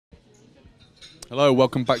Hello,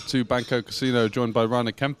 welcome back to Banco Casino, joined by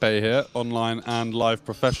Rainer Kempe here, online and live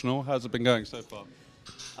professional. How's it been going so far?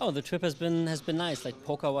 Oh, the trip has been nice. Like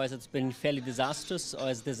poker-wise, it's been fairly disastrous, or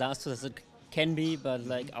as disastrous as it can be. But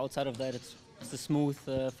like outside of that, it's a smooth,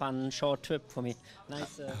 fun, short trip for me.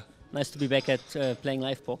 Nice to be back at playing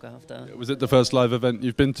live poker after. Was it the first live event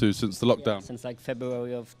you've been to since the lockdown? Yeah, since like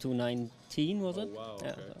February of 2019, was it? Oh, wow, Yeah.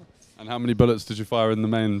 okay. And how many bullets did you fire in the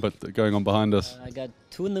main, but going on behind us? I got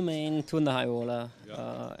 2 in the main, 2 in the Highroller,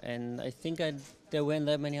 Yeah. and I think there weren't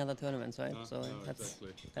that many other tournaments, right? No, So no, that's exactly.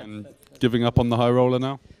 that's And giving up on the high roller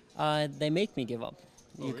now? they made me give up.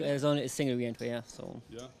 Oh, really? There's only a single re-entry, yeah. So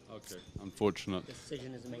Yeah, okay. Unfortunate.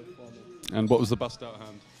 decision is made for me. And what was the bust out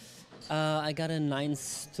hand? I got a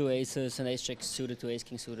 9s to aces and ace jack suited to ace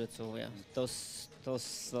king suited. So yeah, those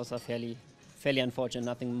are fairly unfortunate.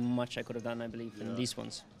 Nothing much I could have done, I believe, in these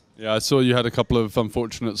ones. Yeah, I saw you had a couple of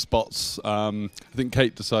unfortunate spots. I think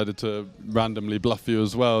Kate decided to randomly bluff you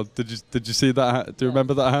as well. Did you see that? Do you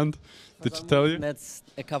remember that hand? Did she tell you? That's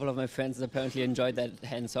a couple of my friends apparently enjoyed that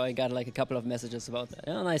hand, so I got like a couple of messages about that.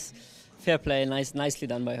 Yeah, nice, fair play, nicely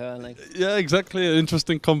done by her. Like Yeah, exactly. An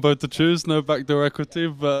interesting combo to choose. No backdoor equity,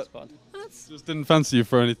 but just didn't fancy you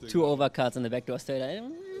for anything. 2 overcards in the backdoor straight.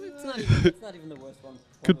 It's not even the worst one.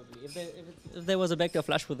 Probably. If there was a backdoor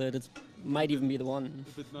flush with it, it might even be the one.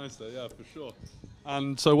 A bit nicer, yeah, for sure.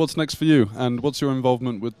 And so what's next for you? And what's your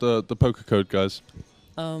involvement with the Pokercode guys?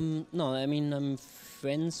 No, I mean, I'm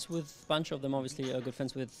friends with a bunch of them, obviously, good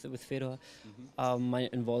friends with Fedor. My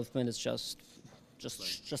involvement is just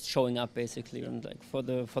showing up, basically, and like for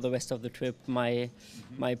the rest of the trip, my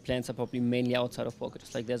plans are probably mainly outside of poker.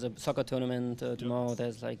 Just like there's a soccer tournament tomorrow,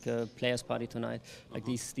 there's like a players party tonight, like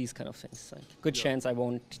these kind of things. Like good chance I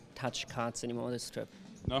won't touch cards anymore this trip.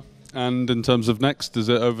 No. And in terms of next, is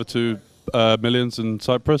it over to Millions in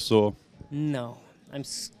Cyprus or? No, I'm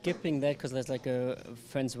skipping that because there's like a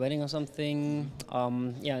friend's wedding or something.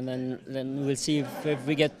 Yeah, and then we'll see if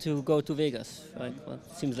we get to go to Vegas. Right? Well,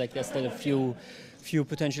 it seems like there's still a few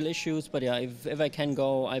potential issues, but yeah, if I can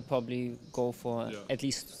go, I probably go for at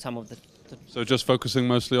least some of the. So just focusing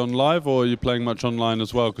mostly on live, or are you playing much online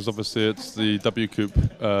as well? Because obviously it's the W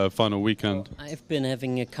Coupe final weekend. I've been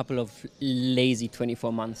having a couple of lazy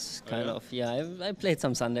 24 months, kind of. Yeah, I played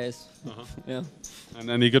some Sundays. Yeah. And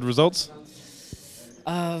any good results?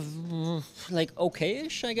 Like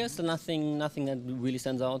okay-ish, I guess. Nothing that really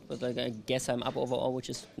stands out. But like I guess I'm up overall, which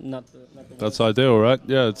is not. That's ideal, right?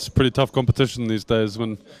 Yeah, it's pretty tough competition these days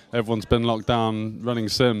when everyone's been locked down running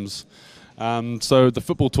sims. So the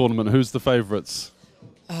football tournament, who's the favourites?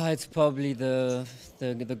 It's probably the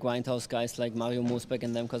grindhouse guys like Mario Moosbeck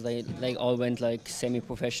and them, because they all went like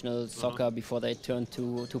semi-professional soccer before they turned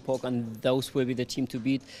to poker, and those will be the team to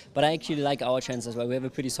beat. But I actually like our chances as well. We have a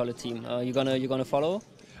pretty solid team. You gonna follow?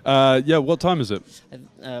 Yeah. What time is it?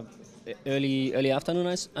 Early afternoon,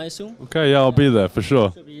 I assume. Okay. Yeah, I'll be there for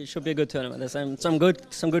sure. Should be a good tournament. There's some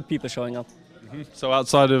good people showing up. So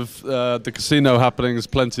outside of the casino happenings,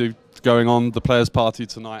 plenty going on, the players' party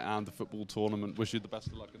tonight and the football tournament. Wish you the best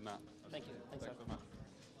of luck in that. Thank you. Thanks so much.